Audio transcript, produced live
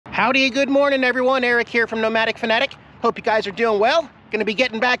Howdy, good morning everyone. Eric here from Nomadic Fanatic. Hope you guys are doing well. Gonna be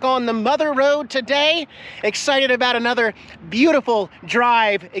getting back on the mother road today. Excited about another beautiful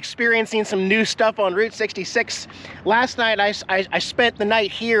drive, experiencing some new stuff on Route 66. Last night I spent the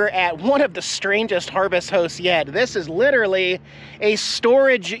night here at one of the strangest harvest hosts yet. This is literally a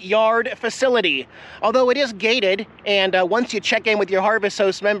storage yard facility. Although it is gated, and once you check in with your harvest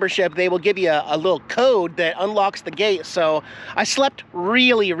host membership, they will give you a little code that unlocks the gate. So I slept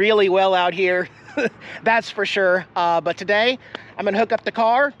really well out here. That's for sure. But today I'm gonna hook up the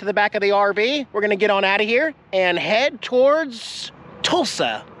car to the back of the RV. We're gonna get on out of here and head towards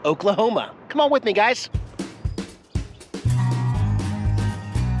Tulsa, Oklahoma. Come on with me, guys.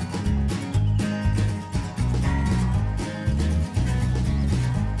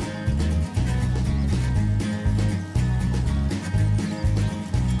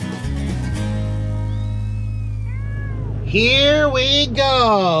 Here we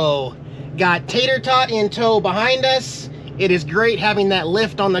go. Got Tater Tot in tow behind us. It is great having that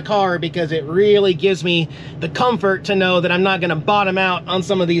lift on the car because it really gives me the comfort to know that I'm not gonna bottom out on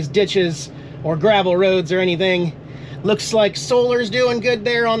some of these ditches or gravel roads or anything. Looks like solar's doing good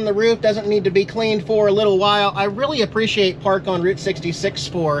there on the roof. Doesn't need to be cleaned for a little while. I really appreciate Park on Route 66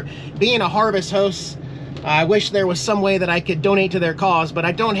 for being a harvest host. I wish there was some way that I could donate to their cause, but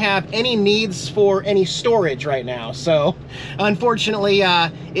I don't have any needs for any storage right now. So unfortunately,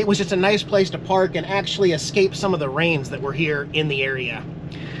 it was just a nice place to park and actually escape some of the rains that were here in the area.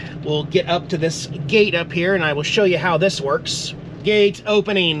 We'll get up to this gate up here and I will show you how this works. Gate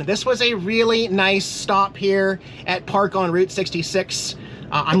opening. This was a really nice stop here at Park on Route 66.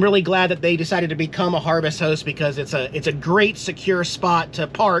 I'm really glad that they decided to become a harvest host because it's a great secure spot to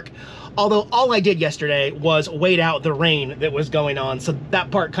park. Although all I did yesterday was wait out the rain that was going on, so that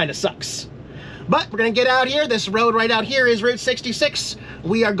part kind of sucks. But we're gonna get out here. This road right out here is Route 66.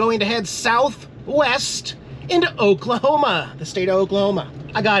 We are going to head southwest into Oklahoma, the state of Oklahoma.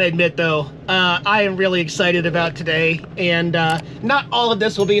 I gotta admit though, I am really excited about today, and not all of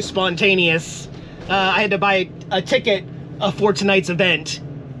this will be spontaneous. I had to buy a ticket for tonight's event.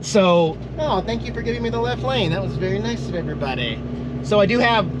 So, oh, thank you for giving me the left lane. That was very nice of everybody. So I do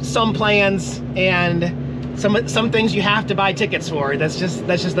have some plans and some things you have to buy tickets for. That's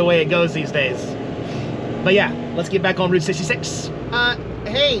just the way it goes these days. But yeah, let's get back on Route 66.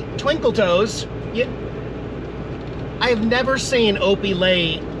 Hey, Twinkle Toes. I have never seen Opie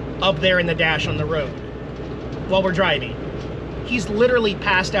lay up there in the dash on the road while we're driving. He's literally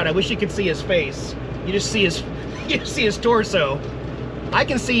passed out. I wish you could see his face. You just see his torso. I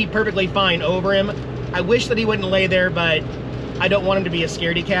can see perfectly fine over him. I wish that he wouldn't lay there, but I don't want him to be a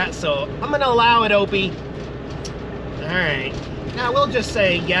scaredy cat, so I'm gonna allow it, Opie. All right. Now, we'll just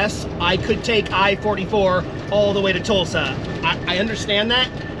say, yes, I could take I-44 all the way to Tulsa. I understand that,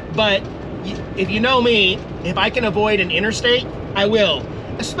 but if you know me, if I can avoid an interstate, I will.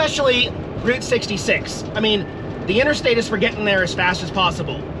 Especially Route 66. I mean, the interstate is for getting there as fast as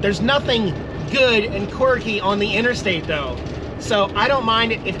possible. There's nothing good and quirky on the interstate, though. So I don't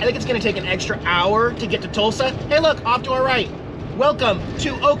mind it. I think it's gonna take an extra hour to get to Tulsa. Hey, look, off to our right. Welcome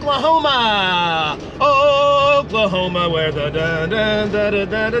to Oklahoma! Oklahoma, where the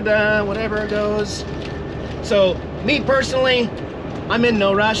da-da-da-da-da-da, whatever goes. So, me personally, I'm in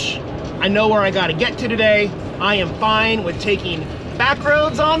no rush. I know where I gotta get to today. I am fine with taking back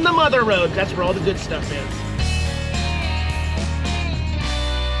roads on the mother road. That's where all the good stuff is.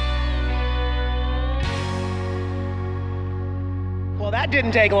 Well, that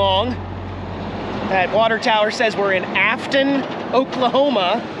didn't take long. That water tower says we're in Afton,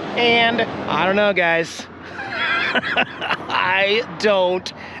 Oklahoma, and I don't know, guys. I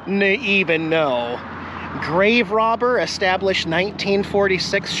don't even know. Grave robber, established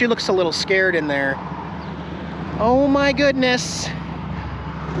 1946. She looks a little scared in there. Oh my goodness.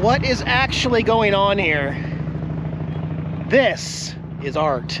 What is actually going on here? This is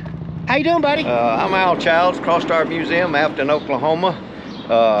art. How you doing, buddy? I'm Al Childs, Cross Star Museum, Afton, Oklahoma.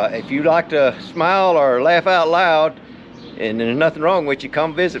 If you like to smile or laugh out loud, and there's nothing wrong with you,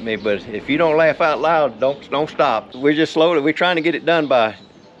 come visit me. But if you don't laugh out loud, don't stop. We're trying to get it done by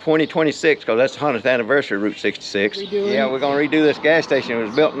 2026 because that's the 100th anniversary of Route 66. Yeah, we're going to redo this gas station. It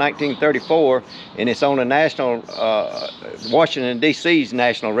was built in 1934, and it's on the national, Washington, D.C.'s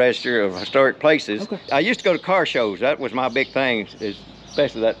National Register of Historic Places. Okay. I used to go to car shows. That was my big thing,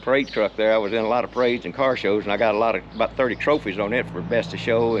 especially that parade truck there. I was in a lot of parades and car shows, and I got about 30 trophies on it for best of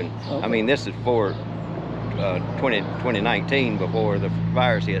show. And okay. I mean, this is for 2019 before the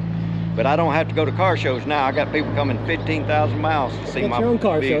virus hit. But I don't have to go to car shows now. I got people coming 15,000 miles to see my own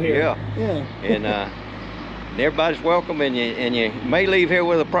car show here. Yeah. And everybody's welcome, and you may leave here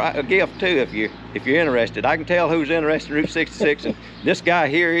with a gift too if you're interested. I can tell who's interested in Route 66, and this guy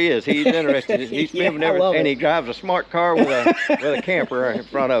here he's interested. He's filming everything, and he drives a smart car with a camper in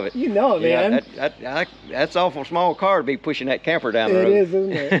front of it. You know it, man. Yeah, that's an awful small car to be pushing that camper down the road. It is,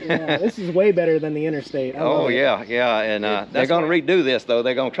 isn't it? Yeah, this is way better than the interstate. Oh yeah, and they're going to redo this though.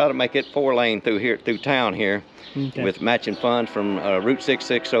 They're going to try to make it 4-lane through town here, with matching funds from Route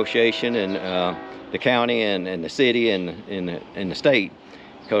 66 Association and the county and the city and the state,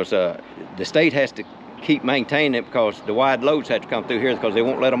 because the state has to keep maintaining it, because the wide loads have to come through here, because they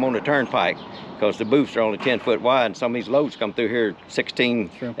won't let them on the turnpike, because the booths are only 10 foot wide, and some of these loads come through here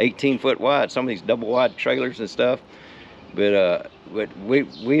 16, 18 foot wide, some of these double wide trailers and stuff. But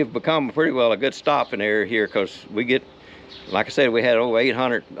we have become pretty well a good stopping area here, because we get, like I said, we had over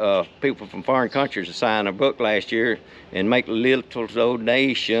 800 people from foreign countries to sign a book last year and make little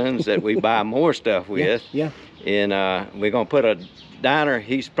donations that we buy more stuff with. Yeah. And we're going to put a diner.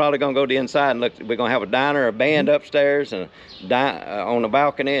 He's probably going to go to the inside and look. We're going to have a diner, a band upstairs, and on the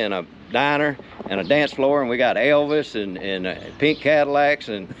balcony, and a diner and a dance floor. And we got Elvis and pink Cadillacs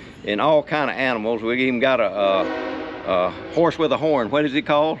and all kind of animals. We even got a horse with a horn. What is he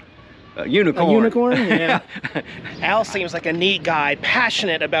called? A unicorn. A unicorn? Yeah. Al seems like a neat guy,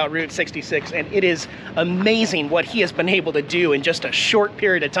 passionate about Route 66, and it is amazing what he has been able to do in just a short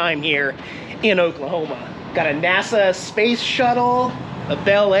period of time here in Oklahoma. Got a NASA space shuttle, a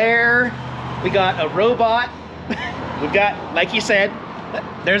Bel Air, we got a robot, we've got, like you said,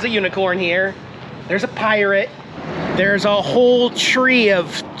 there's a unicorn here, there's a pirate, there's a whole tree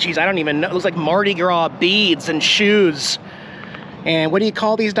of, geez, I don't even know, it looks like Mardi Gras beads and shoes. And what do you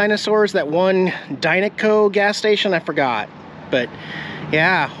call these dinosaurs? That one Dynaco gas station? I forgot. But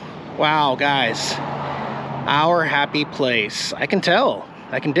yeah, wow, guys. Our happy place. I can tell.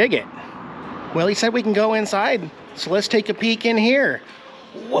 I can dig it. Well, he said we can go inside. So let's take a peek in here.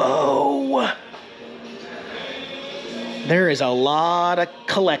 Whoa. There is a lot of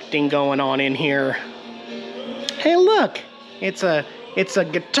collecting going on in here. Hey, look. It's a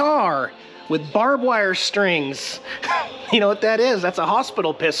guitar with barbed wire strings. You know what that is? That's a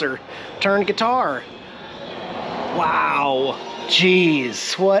hospital pisser turned guitar. Wow.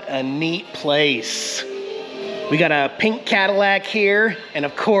 Jeez, what a neat place. We got a pink Cadillac here, and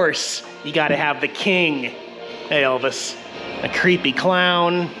of course, you gotta have the king. Hey, Elvis. A creepy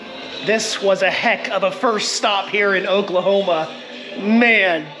clown. This was a heck of a first stop here in Oklahoma.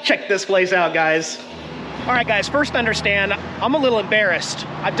 Man, check this place out, guys. All right, guys, first understand, I'm a little embarrassed.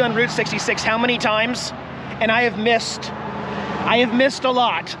 I've done Route 66 how many times? And I have missed a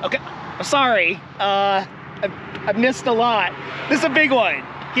lot. Okay, sorry, I've missed a lot. This is a big one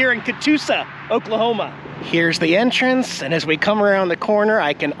here in Catoosa, Oklahoma. Here's the entrance, and as we come around the corner,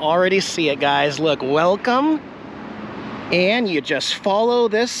 I can already see it, guys. Look, welcome. And you just follow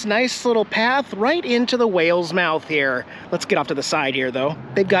this nice little path right into the whale's mouth here. Let's get off to the side here, though.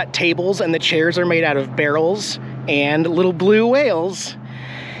 They've got tables, and the chairs are made out of barrels and little blue whales.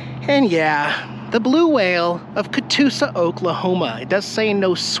 And yeah, the blue whale of Catoosa, Oklahoma. It does say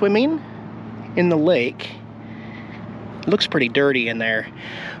no swimming in the lake. It looks pretty dirty in there.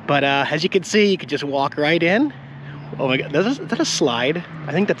 But as you can see, you could just walk right in. Oh my God, is that a slide?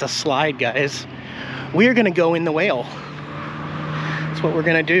 I think that's a slide, guys. We are gonna go in the whale. That's what we're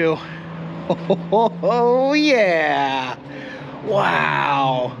gonna do. Oh yeah!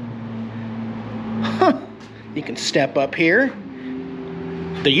 Wow! Huh. You can step up here.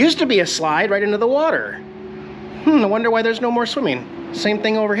 There used to be a slide right into the water. I wonder why there's no more swimming. Same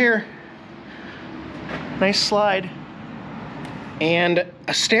thing over here. Nice slide. And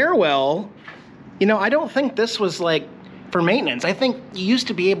a stairwell. You know, I don't think this was like for maintenance. I think you used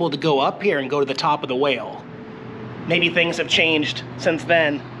to be able to go up here and go to the top of the whale. Maybe things have changed since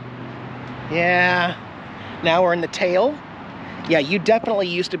then. Yeah. Now we're in the tail. Yeah, you definitely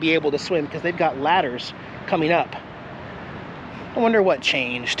used to be able to swim because they've got ladders coming up. I wonder what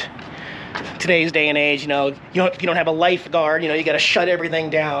changed. Today's day and age, you know, if you don't have a lifeguard, you know, you got to shut everything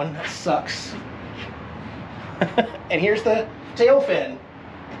down. That sucks. And here's the tail fin.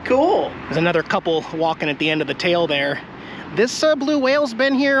 Cool. There's another couple walking at the end of the tail there. This blue whale's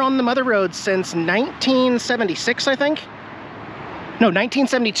been here on the Mother Road since 1976, I think. No,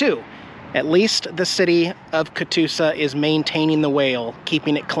 1972. At least the city of Catoosa is maintaining the whale,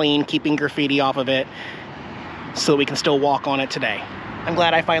 keeping it clean, keeping graffiti off of it, so that we can still walk on it today. I'm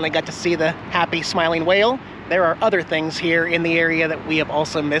glad I finally got to see the happy, smiling whale. There are other things here in the area that we have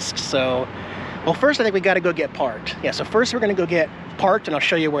also missed, so... Well, first I think we gotta go get parked. Yeah, so first we're gonna go get parked, and I'll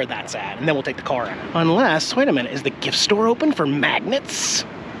show you where that's at, and then we'll take the car out. Unless, wait a minute, is the gift store open for magnets?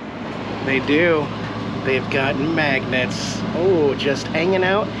 They do. They've got magnets. Oh, just hanging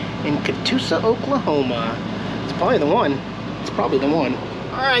out in Catoosa, Oklahoma. It's probably the one. It's probably the one.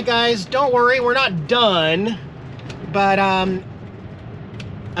 All right, guys, don't worry, we're not done. But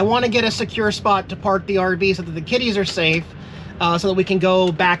I want to get a secure spot to park the RV so that the kitties are safe, so that we can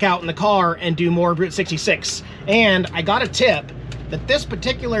go back out in the car and do more of Route 66. And I got a tip that this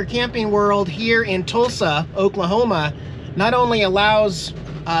particular camping world here in Tulsa, Oklahoma, not only allows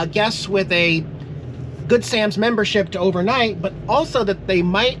guests with a Good Sam's membership to overnight, but also that they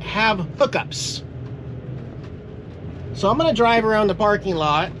might have hookups. So I'm gonna drive around the parking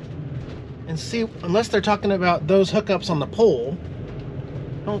lot and see, unless they're talking about those hookups on the pole.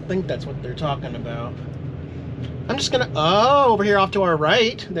 I don't think that's what they're talking about. I'm just gonna, oh, over here off to our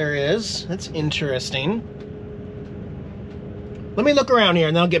right, there is. That's interesting. Let me look around here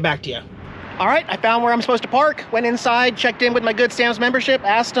and then I'll get back to you. All right, I found where I'm supposed to park, went inside, checked in with my Good Sam's membership,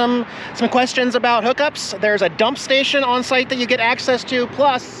 asked them some questions about hookups. There's a dump station on site that you get access to,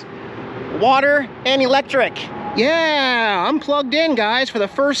 plus water and electric. Yeah, I'm plugged in, guys. For the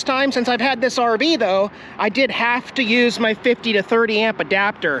first time since I've had this RV, though, I did have to use my 50 to 30 amp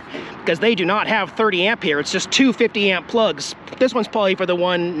adapter because they do not have 30 amp here. It's just two 50 amp plugs. This one's probably for the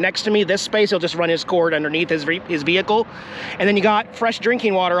one next to me. This space, he'll just run his cord underneath his vehicle. And then you got fresh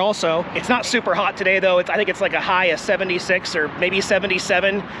drinking water also. It's not super hot today, though. I think it's like a high of 76 or maybe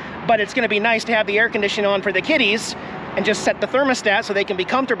 77. But it's going to be nice to have the air conditioning on for the kitties and just set the thermostat so they can be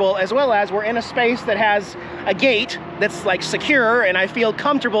comfortable, as well as we're in a space that has a gate that's like secure, and I feel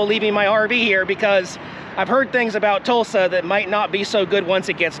comfortable leaving my RV here because I've heard things about Tulsa that might not be so good once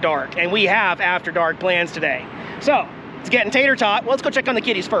it gets dark, and we have after dark plans today. So it's getting Tater Tot. Well, let's go check on the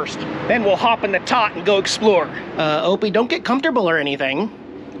kitties first. Then we'll hop in the Tot and go explore. Opie, don't get comfortable or anything.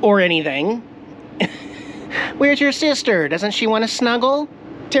 Where's your sister? Doesn't she want to snuggle?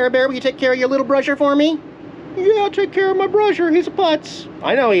 Tara Bear, will you take care of your little brusher for me? Yeah, I'll take care of my brusher. He's a putz.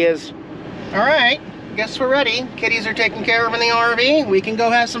 I know he is. All right, guess we're ready. Kitties are taken care of in the RV. We can go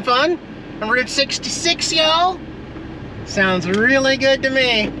have some fun on Route 66, y'all. Sounds really good to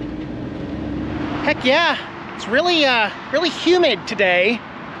me. Heck yeah, it's really humid today.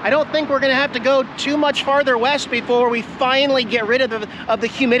 I don't think we're gonna have to go too much farther west before we finally get rid of the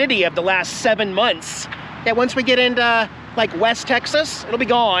humidity of the last 7 months. Yeah, once we get into like West Texas, it'll be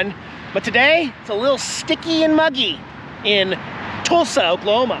gone. But today, it's a little sticky and muggy in Tulsa,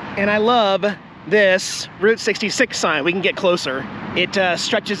 Oklahoma. And I love this Route 66 sign. We can get closer. It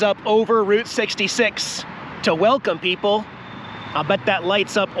stretches up over Route 66 to welcome people. I'll bet that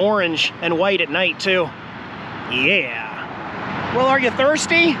lights up orange and white at night too. Yeah. Well, are you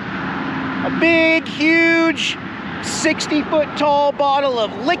thirsty? A big, huge, 60-foot tall bottle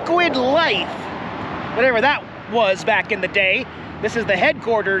of liquid life. Whatever that was back in the day. This is the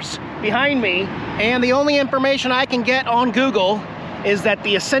headquarters behind me, and the only information I can get on Google is that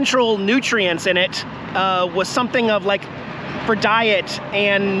the essential nutrients in it was something of like for diet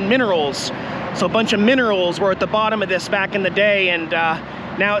and minerals. So a bunch of minerals were at the bottom of this back in the day, and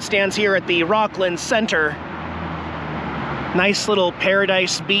now it stands here at the Rockland Center. Nice little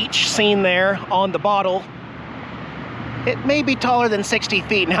paradise beach scene there on the bottle. It may be taller than 60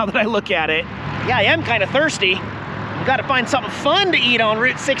 feet now that I look at it. Yeah, I am kind of thirsty. We've got to find something fun to eat on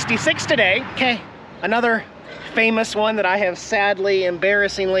Route 66 today. Okay, another famous one that I have sadly,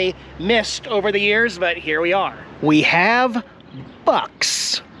 embarrassingly missed over the years, but here we are. We have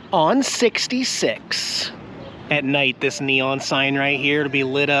Bucks on 66. At night, this neon sign right here to be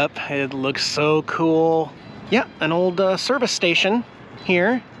lit up. It looks so cool. Yeah, an old service station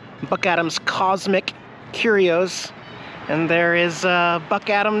here. Buck Adams Cosmic Curios. And there is Buck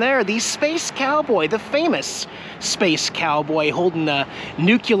Adam there, the Space Cowboy, the famous Space Cowboy, holding a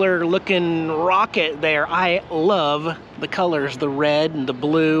nuclear-looking rocket there. I love the colors, the red and the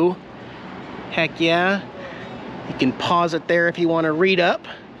blue. Heck yeah. You can pause it there if you want to read up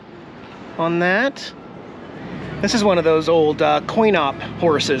on that. This is one of those old coin-op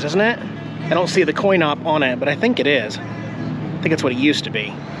horses, isn't it? I don't see the coin-op on it, but I think it is. I think it's what it used to be.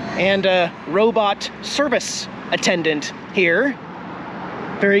 And robot service attendant here.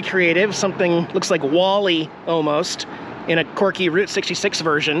 Very creative, something looks like Wall-E almost in a quirky Route 66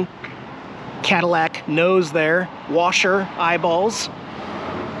 version. Cadillac nose there, washer eyeballs.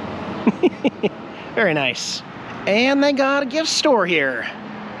 Very nice. And they got a gift store here.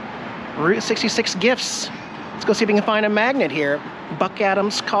 Route 66 gifts. Let's go see if we can find a magnet here. Buck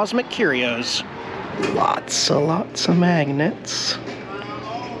Adams Cosmic Curios. Lots of magnets.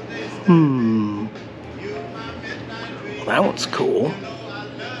 That one's cool.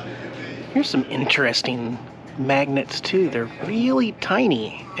 Here's some interesting magnets too. They're really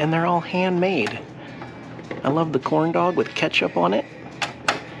tiny and they're all handmade. I love the corn dog with ketchup on it.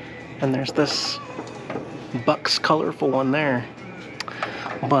 And there's this Bucks colorful one there.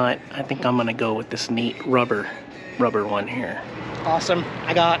 But I think I'm gonna go with this neat rubber one here. Awesome.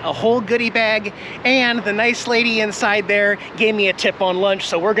 I got a whole goodie bag, and the nice lady inside there gave me a tip on lunch,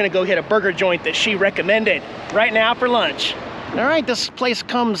 so we're gonna go hit a burger joint that she recommended right now for lunch. All right, this place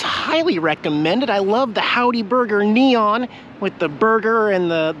comes highly recommended. I love the Howdy Burger neon with the burger and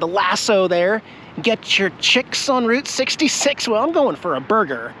the lasso there. Get your chicks on Route 66. Well, I'm going for a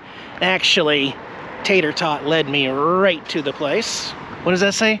burger. Actually, Tater Tot led me right to the place. What does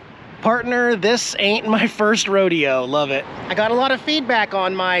that say? Partner, this ain't my first rodeo. Love it. I got a lot of feedback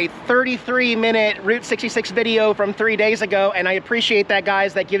on my 33-minute Route 66 video from 3 days ago, and I appreciate that,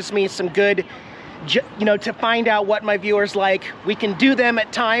 guys. That gives me some good, you know, to find out what my viewers like. We can do them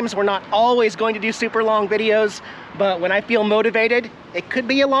at times. We're not always going to do super long videos, but when I feel motivated, it could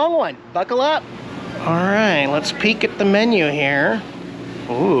be a long one. Buckle up. All right, let's peek at the menu here.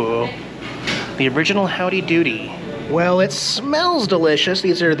 Ooh, the original Howdy Doody. Well, it smells delicious.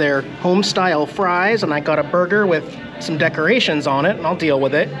 These are their home-style fries, and I got a burger with some decorations on it, and I'll deal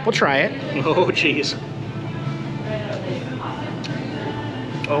with it. We'll try it. Oh, jeez.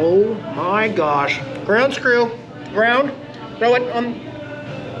 Oh, my gosh. Ground screw. Ground. Throw it on.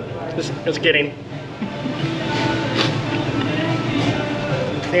 Just kidding.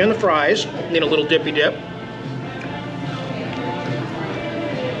 And the fries. Need a little dippy dip.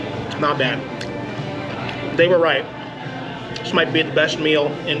 Not bad. They were right. This might be the best meal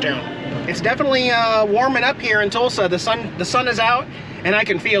in town. It's definitely warming up here in Tulsa. The sun is out, and I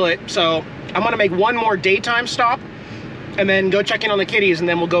can feel it. So I'm gonna make one more daytime stop, and then go check in on the kitties, and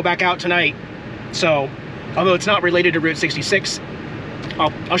then we'll go back out tonight. So, although it's not related to Route 66,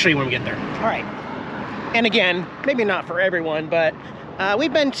 I'll show you when we get there. All right. And again, maybe not for everyone, but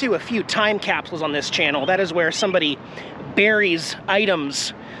we've been to a few time capsules on this channel. That is where somebody buries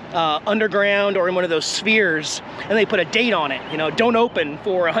items underground or in one of those spheres, and they put a date on it, you know, don't open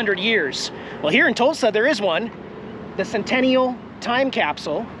for 100 years. Well, here in Tulsa, there is one. The Centennial Time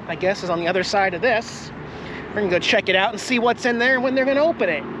Capsule, I guess, is on the other side of this. We're gonna go check it out and see what's in there and when they're gonna open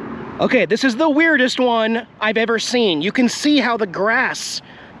it. Okay, this is the weirdest one I've ever seen. You can see how the grass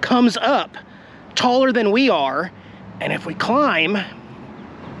comes up taller than we are, and if we climb,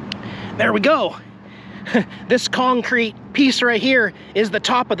 there we go. This concrete piece right here is the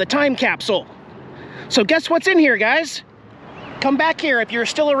top of the time capsule. So guess what's in here, guys? Come back here if you're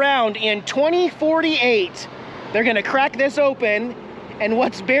still around in 2048. They're gonna crack this open, and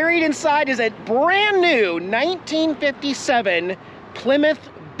what's buried inside is a brand new 1957 Plymouth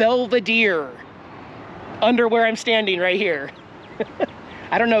Belvedere. Under where I'm standing right here.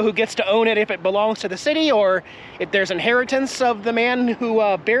 I don't know who gets to own it, if it belongs to the city or if there's inheritance of the man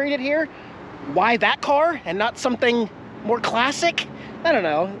who buried it here. Why that car and not something more classic? I don't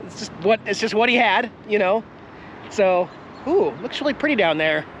know. It's just what he had, you know. So, ooh, looks really pretty down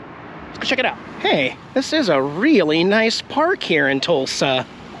there. Let's go check it out. Hey, this is a really nice park here in Tulsa.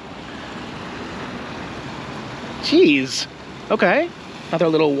 Jeez. Okay. Another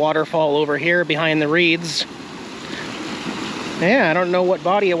little waterfall over here behind the reeds. Yeah, I don't know what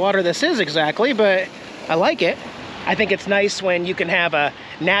body of water this is exactly, but I like it. I think it's nice when you can have a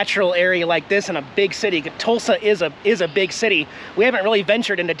natural area like this in a big city. Tulsa is a big city. We haven't really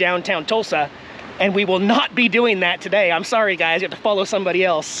ventured into downtown Tulsa, and we will not be doing that today. I'm sorry, guys. You have to follow somebody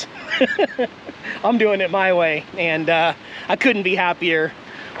else. I'm doing it my way, and I couldn't be happier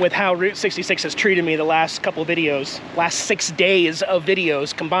with how Route 66 has treated me the last couple videos, last 6 days of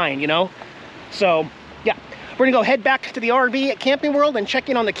videos combined, you know? So, yeah. We're gonna go head back to the RV at Camping World and check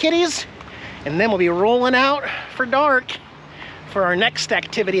in on the kitties, and then we'll be rolling out for dark for our next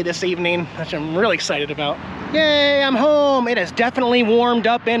activity this evening, which I'm really excited about. Yay, I'm home. It has definitely warmed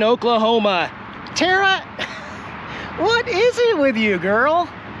up in Oklahoma. Tara, what is it with you, girl?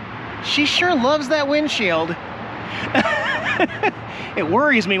 She sure loves that windshield. It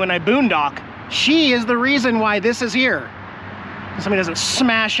worries me when I boondock. She is the reason why this is here. Somebody doesn't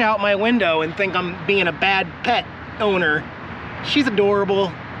smash out my window and think I'm being a bad pet owner. She's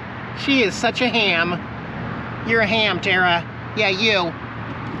adorable. She is such a ham. You're a ham, Tara. Yeah, you.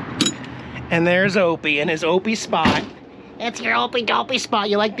 And there's Opie in his Opie spot. It's your Opie dopey spot.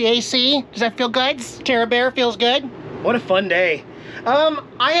 You like the AC? Does that feel good? Tara Bear feels good? What a fun day.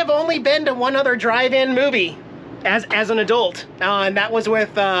 I have only been to one other drive-in movie as an adult, and that was with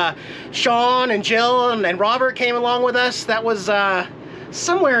Sean and Jill, and Robert came along with us. That was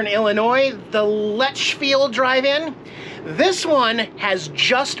somewhere in Illinois, the Litchfield Drive-In. This one has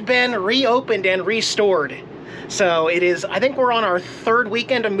just been reopened and restored. So it is, I think we're on our 3rd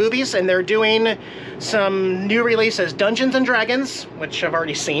weekend of movies, and they're doing some new releases, Dungeons and Dragons, which I've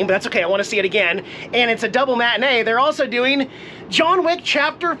already seen, but that's okay, I want to see it again. And it's a double matinee. They're also doing John Wick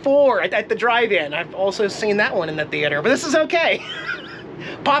Chapter 4 at the drive-in. I've also seen that one in the theater, but this is okay.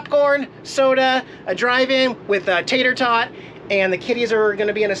 Popcorn, soda, a drive-in with a tater tot, and the kiddies are going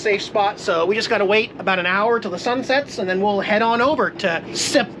to be in a safe spot, so we just got to wait about an hour till the sun sets, and then we'll head on over to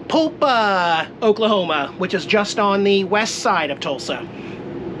Sapulpa, Oklahoma, which is just on the west side of Tulsa.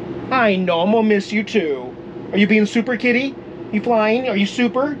 I know, I'm gonna miss you too. Are you being super, kitty? You flying? Are you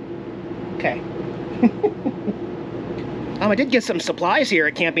super? Okay. I did get some supplies here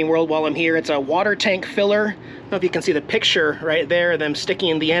at Camping World while I'm here. It's a water tank filler. I don't know if you can see the picture right there, them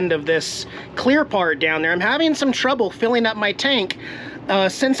sticking the end of this clear part down there. I'm having some trouble filling up my tank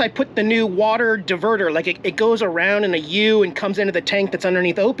since I put the new water diverter. Like it goes around in a U and comes into the tank that's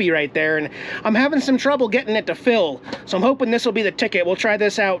underneath Opie right there, and I'm having some trouble getting it to fill. So I'm hoping this will be the ticket. We'll try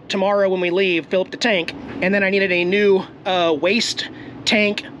this out tomorrow when we leave, fill up the tank. And then I needed a new waste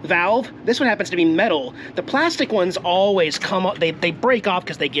tank valve. This one happens to be metal. The plastic ones always come up, they break off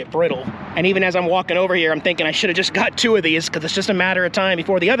because they get brittle. And even as I'm walking over here, I'm thinking I should have just got 2 of these, because it's just a matter of time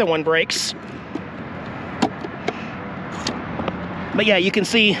before the other one breaks. But yeah, you can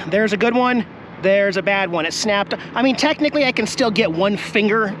see there's a good one, there's a bad one. It snapped. I mean, technically I can still get 1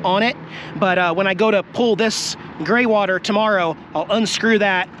 finger on it, but when I go to pull this gray water tomorrow, I'll unscrew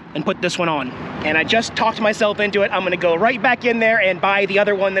that and put this one on. And I just talked myself into it. I'm gonna go right back in there and buy the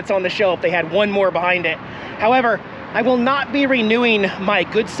other one that's on the shelf. They had 1 more behind it. However, I will not be renewing my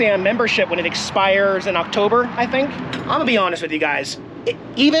Good Sam membership when it expires in October, I think. I'm gonna be honest with you guys.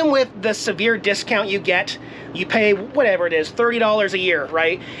 Even with the severe discount you get, you pay whatever it is, $30 a year,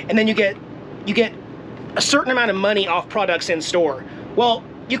 right? And then you get a certain amount of money off products in store. Well,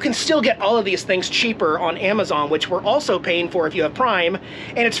 you can still get all of these things cheaper on Amazon, which we're also paying for if you have Prime,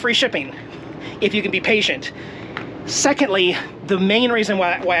 and it's free shipping, if you can be patient. Secondly, the main reason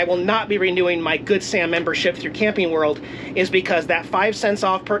why I will not be renewing my Good Sam membership through Camping World is because that 5 cents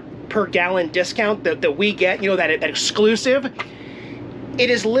off per gallon discount that we get, you know, that exclusive, it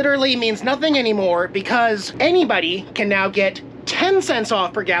is literally means nothing anymore, because anybody can now get 10 cents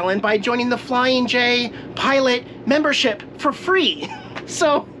off per gallon by joining the Flying J Pilot membership for free.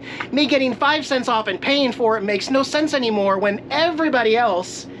 So me getting 5 cents off and paying for it makes no sense anymore when everybody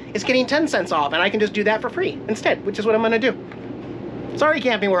else is getting 10 cents off, and I can just do that for free instead, which is what I'm gonna do. Sorry,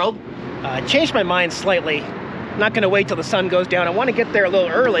 Camping World. Changed my mind slightly. Not gonna wait till the sun goes down. I wanna get there a little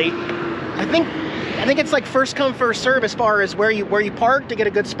early. I think it's like first come, first serve as far as where you park to get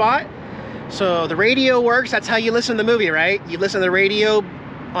a good spot. So the radio works. That's how you listen to the movie, right? You listen to the radio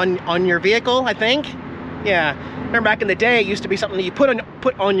on your vehicle, I think. Yeah. Remember back in the day, it used to be something that you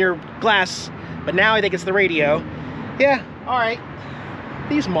put on your glass, but now I think it's the radio. Yeah. All right.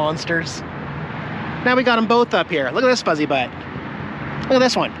 These monsters. Now we got them both up here. Look at this fuzzy butt. Look at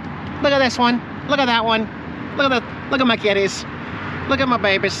this one. Look at this one. Look at that one. Look at my kitties. Look at my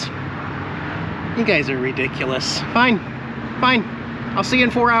babies. You guys are ridiculous. Fine. I'll see you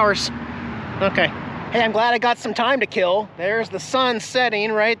in 4 hours. Okay. Hey, I'm glad I got some time to kill. There's the sun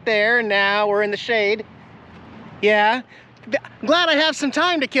setting right there. Now we're in the shade. Yeah. I'm glad I have some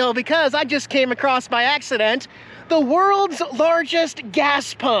time to kill because I just came across by accident the world's largest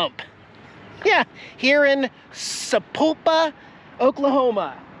gas pump. Yeah, here in Sapulpa,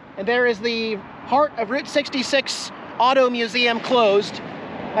 Oklahoma. And there is the heart of Route 66 Auto Museum closed.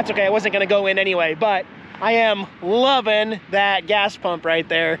 That's okay, I wasn't gonna go in anyway, but I am loving that gas pump right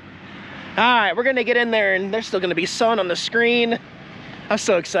there. All right, we're gonna get in there and there's still gonna be sun on the screen. I'm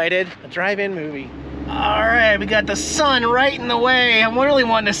so excited. A drive-in movie. All right, we got the sun right in the way. I'm really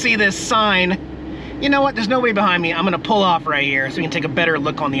wanting to see this sign. You know what, there's nobody behind me. I'm gonna pull off right here so we can take a better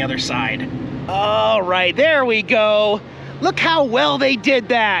look on the other side. All right, there we go. Look how well they did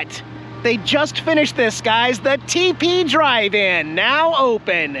that. They just finished this, guys. The TP Drive-In, now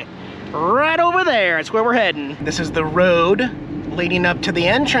open. Right over there, it's where we're heading. This is the road leading up to the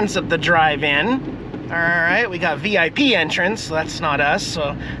entrance of the drive-in. All right, we got VIP entrance, so that's not us.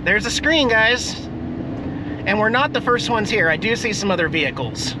 So there's the screen, guys. And we're not the first ones here. I do see some other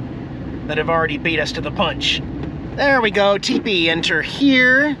vehicles that have already beat us to the punch. There we go, TP, enter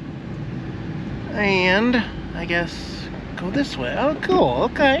here. And I guess go this way. Oh, cool,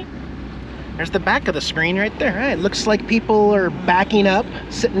 okay. There's the back of the screen right there. Right, looks like people are backing up,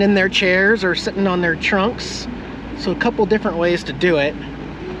 sitting in their chairs or sitting on their trunks. So a couple different ways to do it.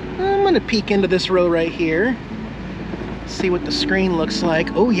 I'm gonna peek into this row right here. See what the screen looks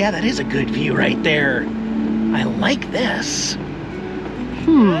like. Oh yeah, that is a good view right there. I like this.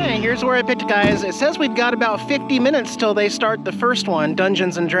 Hey, here's where I picked, guys. It says we've got about 50 minutes till they start the first one,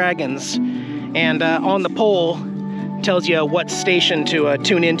 Dungeons and Dragons. And on the pole tells you what station to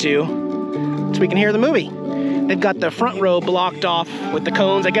tune into so we can hear the movie. They've got the front row blocked off with the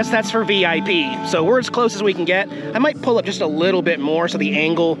cones. I guess that's for VIP. So we're as close as we can get. I might pull up just a little bit more so the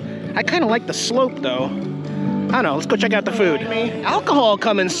angle. I kind of like the slope though. I don't know, let's go check out the food. Alcohol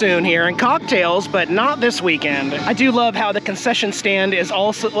coming soon here and cocktails, but not this weekend. I do love how the concession stand is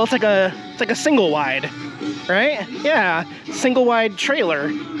also, well, it's like a single wide, right? Yeah, single wide trailer.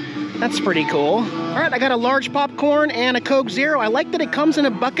 That's pretty cool. All right, I got a large popcorn and a Coke Zero. I like that it comes in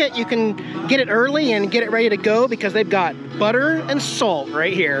a bucket. You can get it early and get it ready to go because they've got butter and salt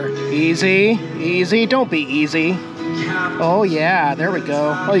right here. Easy, easy, don't be easy. Oh yeah, there we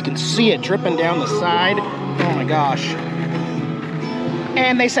go. Oh, you can see it dripping down the side. Oh my gosh.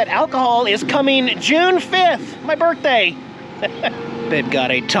 And they said alcohol is coming June 5th, my birthday. They've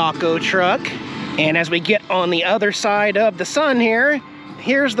got a taco truck. And as we get on the other side of the sun here,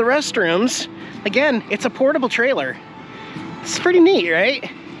 here's the restrooms. Again, it's a portable trailer. It's pretty neat,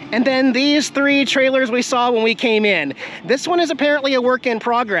 right? And then these 3 trailers we saw when we came in. This one is apparently a work in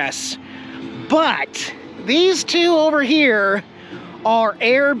progress. But these 2 over here are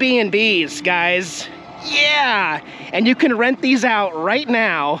Airbnbs, guys. Yeah, and you can rent these out right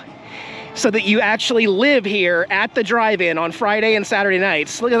now so that you actually live here at the drive-in on Friday and Saturday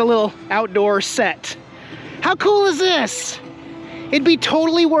nights. Look at the little outdoor set. How cool is this? It'd be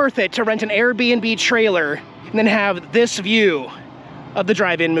totally worth it to rent an Airbnb trailer and then have this view of the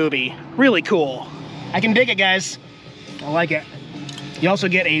drive-in movie. Really cool. I can dig it, guys. I like it. You also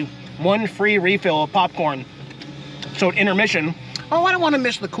get a 1 free refill of popcorn. So at intermission, oh, I don't want to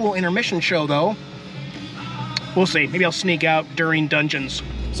miss the cool intermission show though. We'll see, maybe I'll sneak out during Dungeons.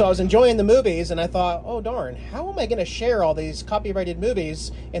 So I was enjoying the movies and I thought, oh darn, how am I gonna share all these copyrighted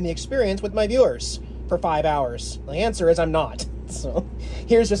movies and the experience with my viewers for 5 hours? The answer is I'm not. So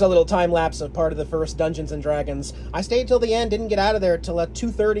here's just a little time lapse of part of the first Dungeons and Dragons. I stayed till the end, didn't get out of there till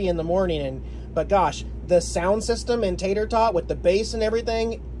 2:30 in the morning, but gosh, the sound system in Tater Tot with the bass and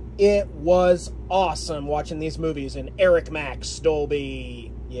everything, it was awesome watching these movies in Eric Max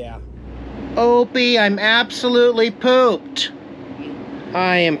Dolby. Yeah. Opie, I'm absolutely pooped.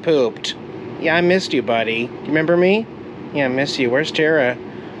 I am pooped. Yeah, I missed you, buddy. Do you remember me? Yeah, I miss you. Where's Tara?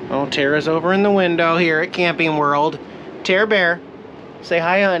 Oh, Tara's over in the window here at Camping World. Tara Bear, say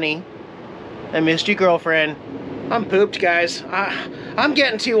hi, honey. I missed you, girlfriend. I'm pooped, guys. I'm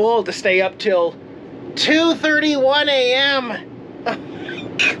getting too old to stay up till 2:31 a.m.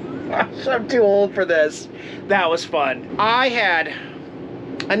 I'm too old for this. That was fun. I had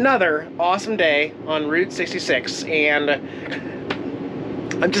another awesome day on Route 66, and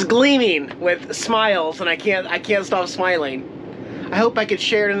I'm just gleaming with smiles, and I can't stop smiling. I hope I could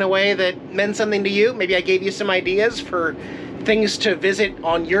share it in a way that meant something to you. Maybe I gave you some ideas for things to visit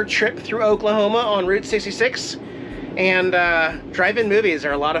on your trip through Oklahoma on Route 66. And drive-in movies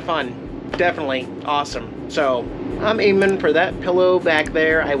are a lot of fun. Definitely awesome. So I'm aiming for that pillow back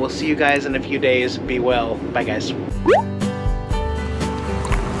there. I will see you guys in a few days. Be well. Bye, guys.